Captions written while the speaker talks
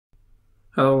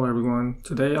Hello everyone,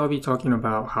 today I'll be talking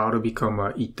about how to become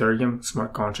an Ethereum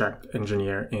smart contract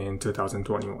engineer in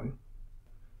 2021.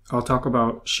 I'll talk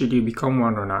about should you become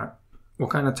one or not, what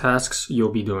kind of tasks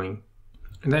you'll be doing,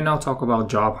 and then I'll talk about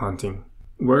job hunting,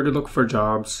 where to look for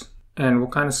jobs, and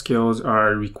what kind of skills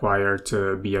are required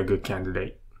to be a good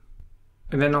candidate.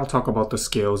 And then I'll talk about the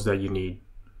skills that you need.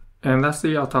 And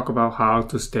lastly, I'll talk about how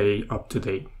to stay up to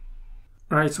date.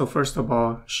 Alright, so first of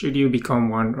all, should you become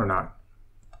one or not?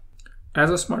 As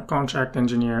a smart contract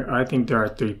engineer, I think there are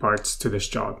three parts to this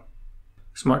job: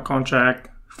 smart contract,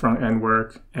 front-end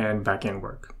work, and back-end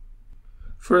work.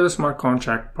 For the smart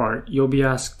contract part, you'll be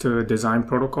asked to design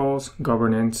protocols,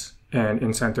 governance, and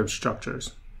incentive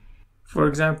structures. For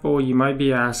example, you might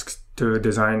be asked to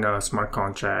design a smart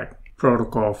contract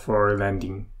protocol for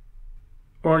lending,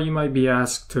 or you might be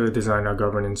asked to design a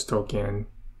governance token,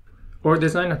 or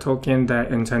design a token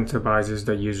that incentivizes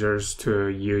the users to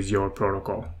use your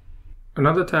protocol.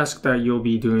 Another task that you'll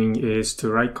be doing is to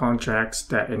write contracts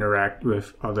that interact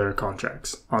with other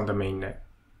contracts on the mainnet.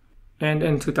 And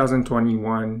in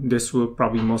 2021, this will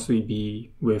probably mostly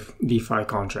be with DeFi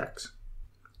contracts.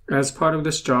 As part of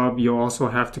this job, you'll also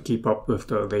have to keep up with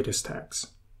the latest hacks.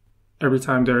 Every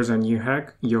time there's a new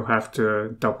hack, you'll have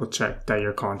to double check that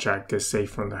your contract is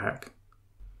safe from the hack.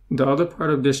 The other part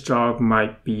of this job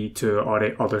might be to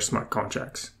audit other smart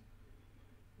contracts.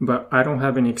 But I don't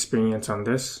have any experience on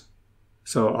this,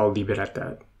 so I'll leave it at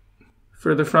that.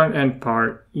 For the front end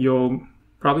part, you'll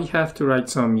probably have to write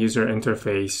some user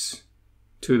interface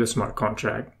to the smart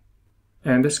contract.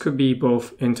 And this could be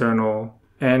both internal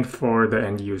and for the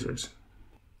end users.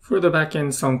 For the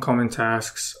backend, some common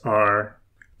tasks are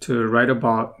to write a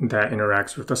bot that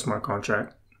interacts with the smart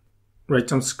contract, write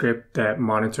some script that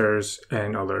monitors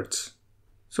and alerts.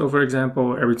 So for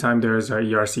example, every time there's a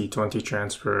ERC20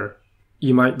 transfer,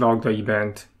 you might log the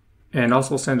event and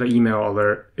also send an email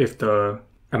alert if the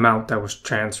amount that was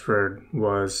transferred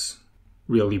was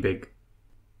really big.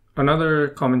 Another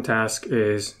common task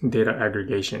is data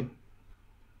aggregation.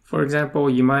 For example,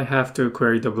 you might have to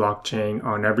query the blockchain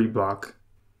on every block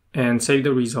and save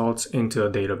the results into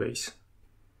a database.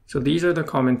 So these are the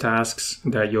common tasks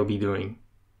that you'll be doing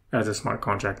as a smart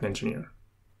contract engineer.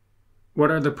 What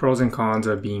are the pros and cons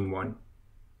of being one?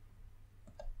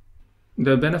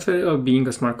 The benefit of being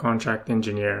a smart contract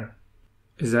engineer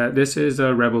is that this is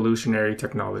a revolutionary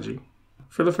technology.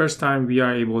 For the first time, we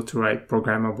are able to write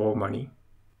programmable money,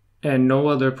 and no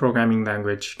other programming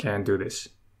language can do this.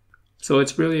 So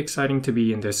it's really exciting to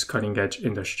be in this cutting-edge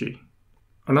industry.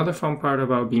 Another fun part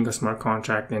about being a smart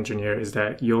contract engineer is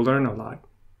that you'll learn a lot.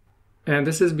 And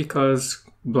this is because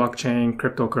blockchain,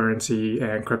 cryptocurrency,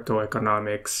 and crypto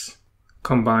economics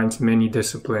combines many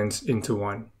disciplines into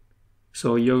one.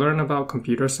 So you'll learn about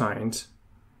computer science,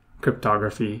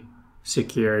 cryptography,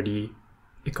 security,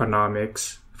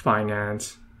 economics,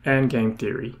 finance, and game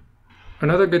theory.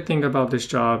 Another good thing about this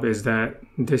job is that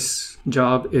this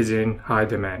job is in high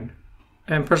demand.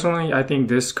 And personally, I think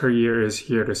this career is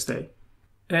here to stay.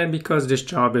 And because this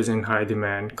job is in high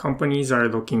demand, companies are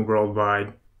looking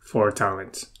worldwide for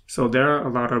talents. So there are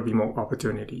a lot of remote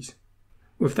opportunities.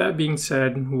 With that being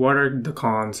said, what are the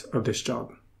cons of this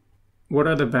job? What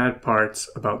are the bad parts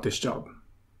about this job?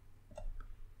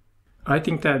 I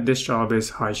think that this job is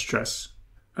high stress.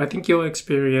 I think you'll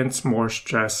experience more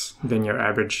stress than your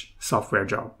average software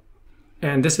job.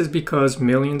 And this is because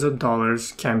millions of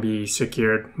dollars can be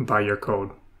secured by your code.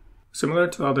 Similar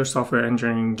to other software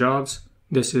engineering jobs,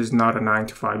 this is not a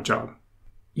 9-to-5 job.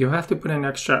 You'll have to put in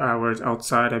extra hours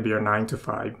outside of your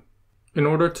 9-to-5 in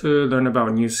order to learn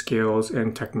about new skills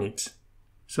and techniques,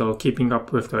 so keeping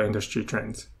up with the industry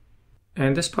trends.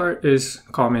 And this part is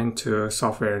common to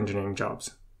software engineering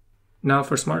jobs. Now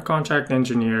for smart contract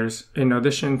engineers, in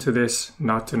addition to this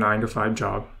not to 9-to-5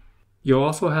 job, you'll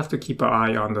also have to keep an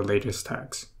eye on the latest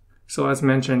hacks. So as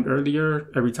mentioned earlier,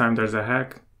 every time there's a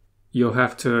hack, you'll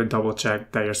have to double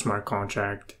check that your smart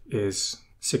contract is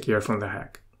secure from the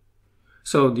hack.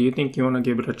 So do you think you want to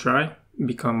give it a try?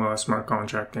 Become a smart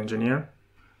contract engineer?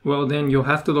 Well then you'll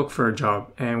have to look for a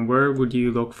job. And where would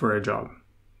you look for a job?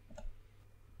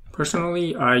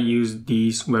 Personally, I use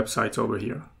these websites over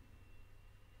here: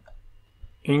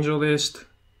 AngelList,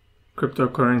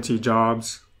 Cryptocurrency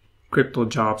Jobs, Crypto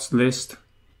Jobs List,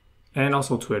 and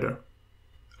also Twitter.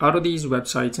 Out of these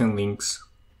websites and links,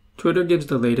 Twitter gives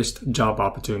the latest job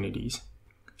opportunities.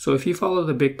 So if you follow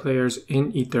the big players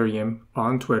in Ethereum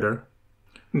on Twitter,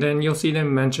 then you'll see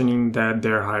them mentioning that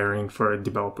they're hiring for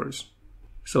developers.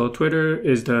 So Twitter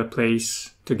is the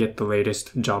place to get the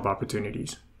latest job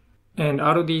opportunities. And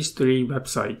out of these three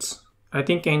websites, I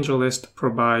think AngelList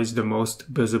provides the most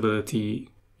visibility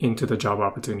into the job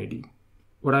opportunity.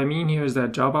 What I mean here is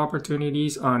that job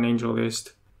opportunities on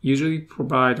AngelList usually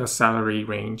provide a salary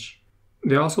range.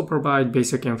 They also provide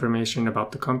basic information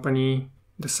about the company,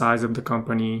 the size of the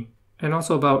company, and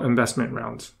also about investment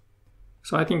rounds.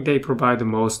 So I think they provide the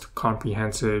most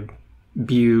comprehensive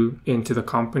view into the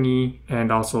company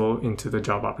and also into the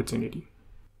job opportunity.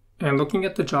 And looking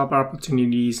at the job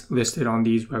opportunities listed on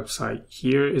these websites,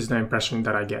 here is the impression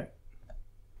that I get.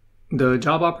 The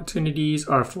job opportunities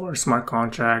are for smart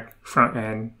contract,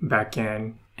 front-end,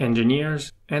 back-end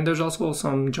engineers, and there's also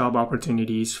some job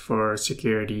opportunities for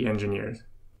security engineers.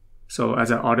 So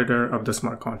as an auditor of the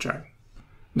smart contract.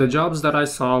 The jobs that I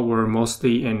saw were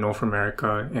mostly in North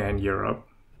America and Europe,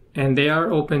 and they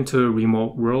are open to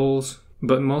remote roles,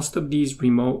 but most of these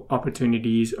remote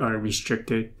opportunities are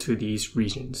restricted to these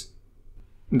regions.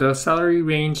 The salary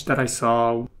range that I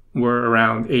saw were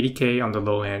around 80K on the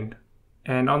low end,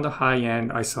 and on the high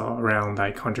end I saw around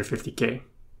like 150K.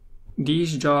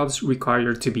 These jobs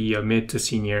require to be a mid to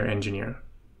senior engineer.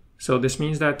 So this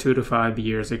means that 2 to 5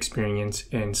 years experience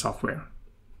in software.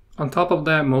 On top of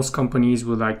that, most companies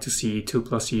would like to see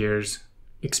 2+ years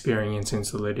experience in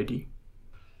Solidity.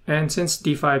 And since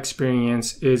DeFi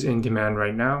experience is in demand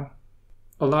right now,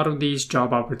 a lot of these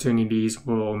job opportunities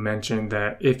will mention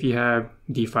that if you have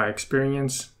DeFi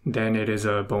experience, then it is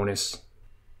a bonus.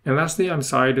 And lastly, I'm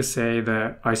sorry to say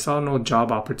that I saw no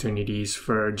job opportunities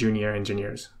for junior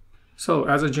engineers. So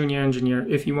as a junior engineer,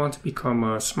 if you want to become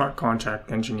a smart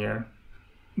contract engineer,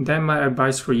 then my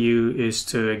advice for you is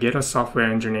to get a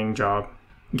software engineering job,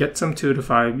 get some 2 to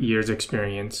 5 years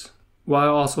experience,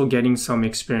 while also getting some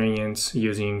experience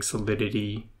using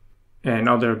Solidity and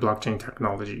other blockchain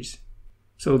technologies.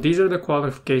 So these are the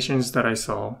qualifications that I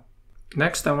saw.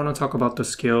 Next, I want to talk about the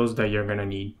skills that you're going to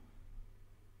need.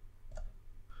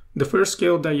 The first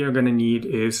skill that you're going to need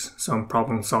is some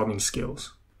problem-solving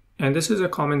skills. And this is a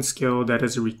common skill that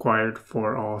is required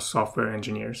for all software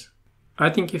engineers. I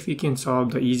think if you can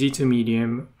solve the easy to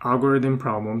medium algorithm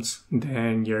problems,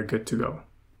 then you're good to go.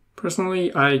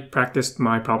 Personally, I practiced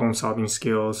my problem-solving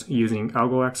skills using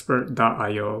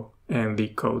algoexpert.io and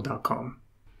leetcode.com.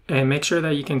 And make sure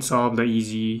that you can solve the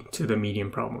easy to the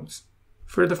medium problems.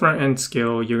 For the front-end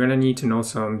skill, you're going to need to know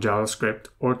some JavaScript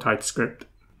or TypeScript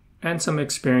and some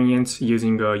experience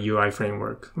using a UI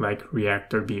framework like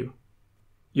React or Vue.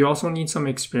 You also need some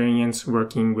experience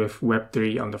working with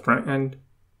Web3 on the front end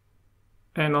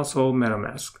and also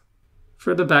MetaMask.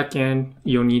 For the back end,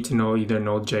 you'll need to know either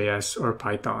Node.js or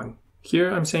Python.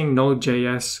 Here I'm saying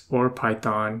Node.js or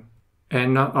Python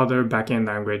and not other backend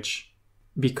language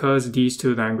because these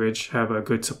two languages have a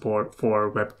good support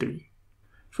for Web3.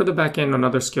 For the backend,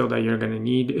 another skill that you're going to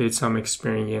need is some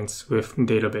experience with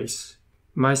database.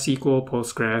 MySQL,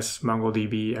 Postgres,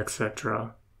 MongoDB,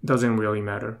 etc. doesn't really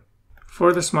matter.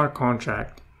 For the smart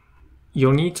contract,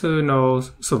 you'll need to know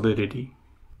Solidity.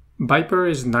 Viper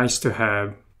is nice to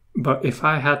have, but if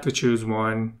I had to choose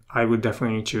one, I would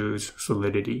definitely choose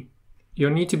Solidity.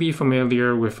 You'll need to be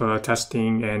familiar with a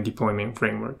testing and deployment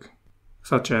framework,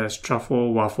 such as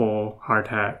Truffle, Waffle,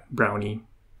 Hardhat, Brownie.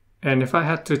 And if I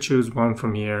had to choose one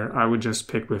from here, I would just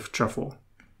pick with Truffle.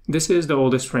 This is the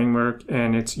oldest framework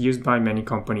and it's used by many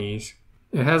companies.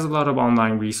 It has a lot of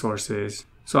online resources,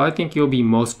 so I think you'll be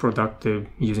most productive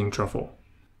using Truffle.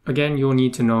 Again, you'll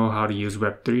need to know how to use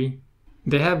Web3.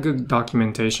 They have good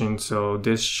documentation, so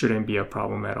this shouldn't be a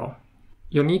problem at all.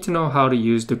 You'll need to know how to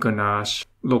use the Ganache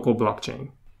local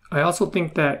blockchain. I also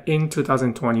think that in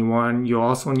 2021, you'll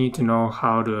also need to know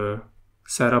how to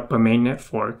set up a mainnet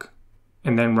fork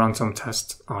and then run some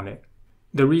tests on it.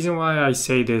 The reason why I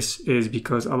say this is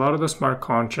because a lot of the smart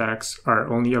contracts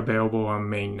are only available on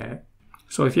mainnet.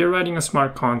 So if you're writing a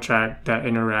smart contract that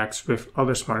interacts with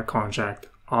other smart contracts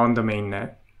on the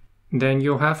mainnet, then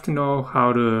you'll have to know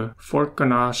how to fork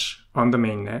Ganache on the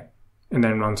mainnet and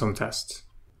then run some tests.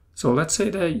 So let's say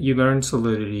that you learn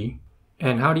Solidity,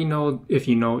 and how do you know if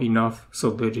you know enough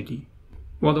Solidity?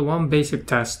 Well, the one basic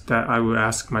test that I would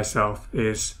ask myself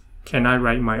is, can I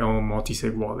write my own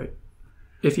multisig wallet?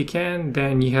 If you can,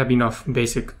 then you have enough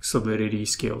basic Solidity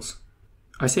skills.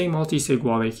 I say multisig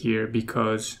wallet here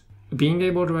because being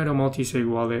able to write a multisig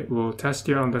wallet will test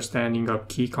your understanding of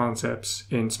key concepts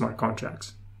in smart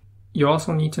contracts. You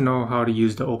also need to know how to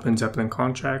use the Open Zeppelin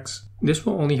contracts. This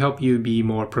will only help you be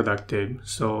more productive,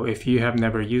 so if you have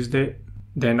never used it,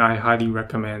 then I highly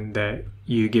recommend that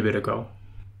you give it a go.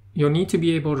 You'll need to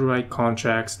be able to write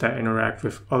contracts that interact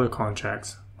with other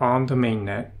contracts on the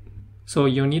mainnet, so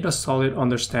you'll need a solid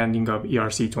understanding of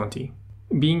ERC20.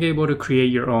 Being able to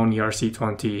create your own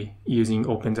ERC20 using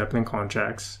Open Zeppelin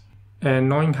contracts, and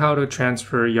knowing how to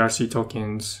transfer ERC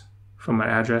tokens from an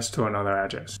address to another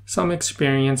address. Some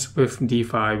experience with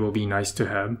DeFi will be nice to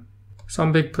have.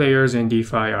 Some big players in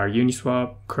DeFi are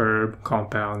Uniswap, Curve,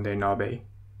 Compound, and Aave.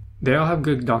 They all have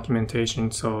good documentation,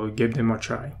 so give them a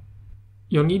try.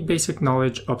 You'll need basic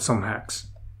knowledge of some hacks.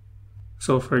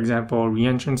 So for example,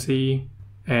 reentrancy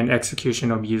and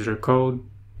execution of user code.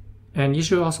 And you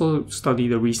should also study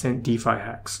the recent DeFi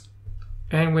hacks.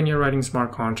 And when you're writing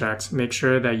smart contracts, make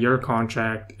sure that your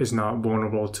contract is not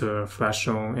vulnerable to flash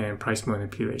zone and price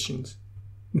manipulations.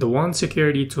 The one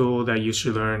security tool that you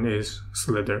should learn is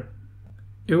Slither.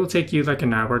 It will take you like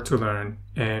an hour to learn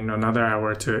and another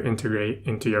hour to integrate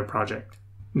into your project.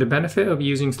 The benefit of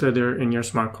using Slither in your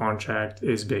smart contract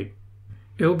is big.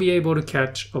 It will be able to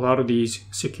catch a lot of these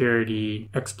security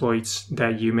exploits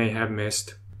that you may have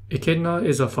missed. Echidna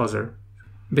is a fuzzer.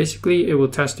 Basically, it will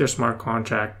test your smart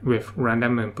contract with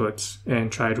random inputs and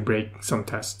try to break some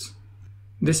tests.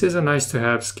 This is a nice to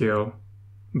have skill,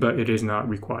 but it is not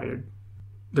required.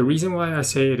 The reason why I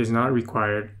say it is not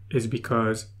required is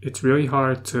because it's really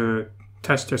hard to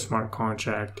test your smart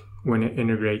contract when it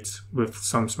integrates with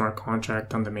some smart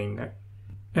contract on the mainnet.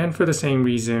 And for the same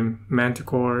reason,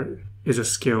 Manticore is a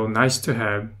skill nice to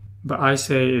have, but I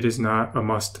say it is not a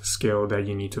must skill that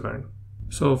you need to learn.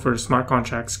 So for smart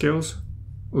contract skills,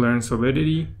 learn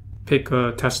Solidity, pick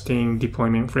a testing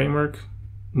deployment framework,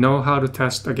 know how to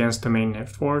test against the mainnet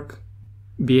fork,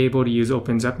 be able to use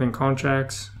OpenZeppelin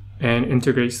contracts, and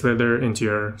integrate Slither into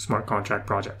your smart contract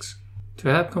projects. To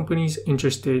have companies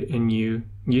interested in you,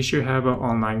 you should have an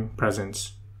online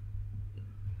presence.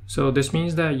 So this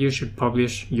means that you should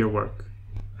publish your work.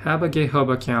 Have a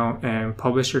GitHub account and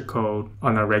publish your code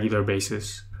on a regular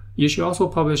basis. You should also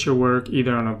publish your work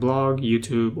either on a blog,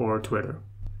 YouTube, or Twitter.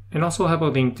 And also have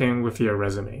a LinkedIn with your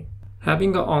resume.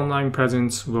 Having an online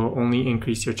presence will only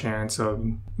increase your chance of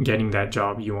getting that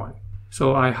job you want.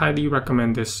 So I highly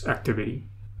recommend this activity.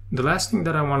 The last thing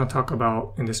that I want to talk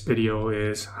about in this video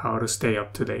is how to stay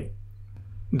up to date.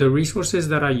 The resources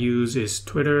that I use is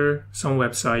Twitter, some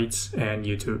websites, and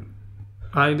YouTube.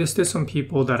 I listed some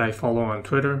people that I follow on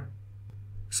Twitter.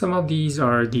 Some of these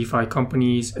are DeFi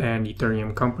companies and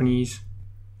Ethereum companies.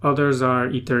 Others are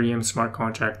Ethereum smart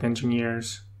contract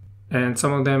engineers. And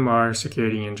some of them are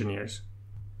security engineers.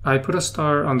 I put a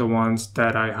star on the ones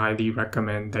that I highly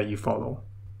recommend that you follow.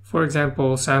 For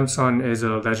example, Samson is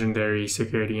a legendary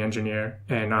security engineer,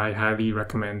 and I highly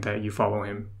recommend that you follow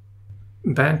him.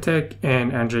 Bantek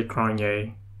and Andrei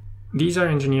Cronje, these are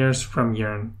engineers from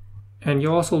Yearn, and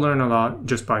you'll also learn a lot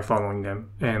just by following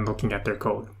them and looking at their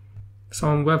code.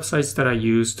 Some websites that I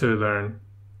use to learn: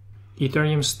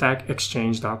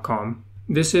 EthereumStackExchange.com.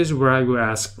 This is where I will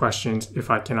ask questions if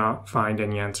I cannot find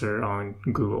any answer on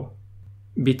Google.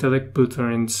 Vitalik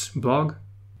Buterin's blog.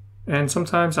 And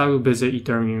sometimes I will visit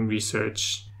Ethereum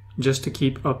research just to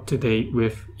keep up to date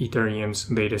with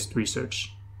Ethereum's latest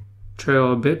research.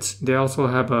 Trail of Bits, they also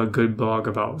have a good blog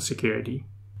about security.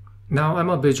 Now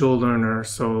I'm a visual learner,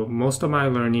 so most of my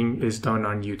learning is done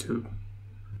on YouTube.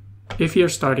 If you're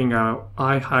starting out,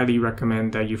 I highly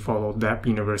recommend that you follow Dapp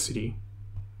University.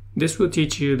 This will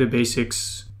teach you the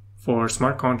basics for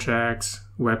smart contracts,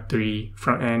 Web3,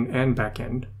 front-end, and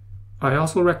back-end. I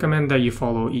also recommend that you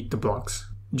follow EatTheBlocks.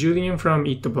 Julian from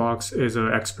EatTheBlocks is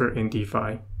an expert in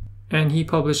DeFi, and he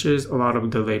publishes a lot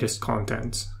of the latest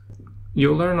contents.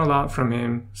 You'll learn a lot from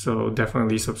him, so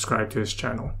definitely subscribe to his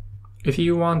channel. If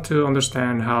you want to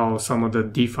understand how some of the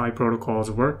DeFi protocols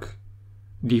work,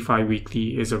 Defi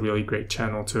Weekly is a really great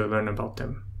channel to learn about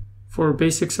them. For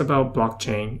basics about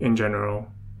blockchain in general,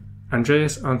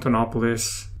 Andreas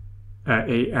Antonopoulos at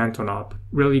aantonop,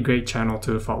 really great channel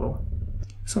to follow.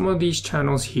 Some of these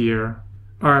channels here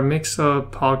are a mix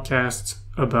of podcasts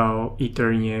about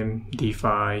Ethereum,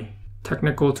 DeFi,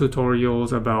 technical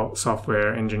tutorials about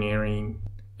software engineering,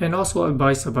 and also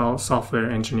advice about software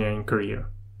engineering career.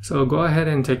 So go ahead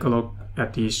and take a look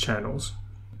at these channels.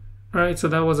 Alright, so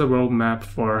that was a roadmap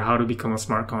for how to become a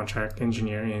smart contract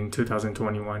engineer in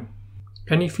 2021.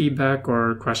 Any feedback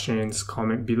or questions,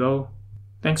 comment below.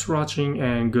 Thanks for watching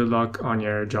and good luck on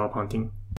your job hunting.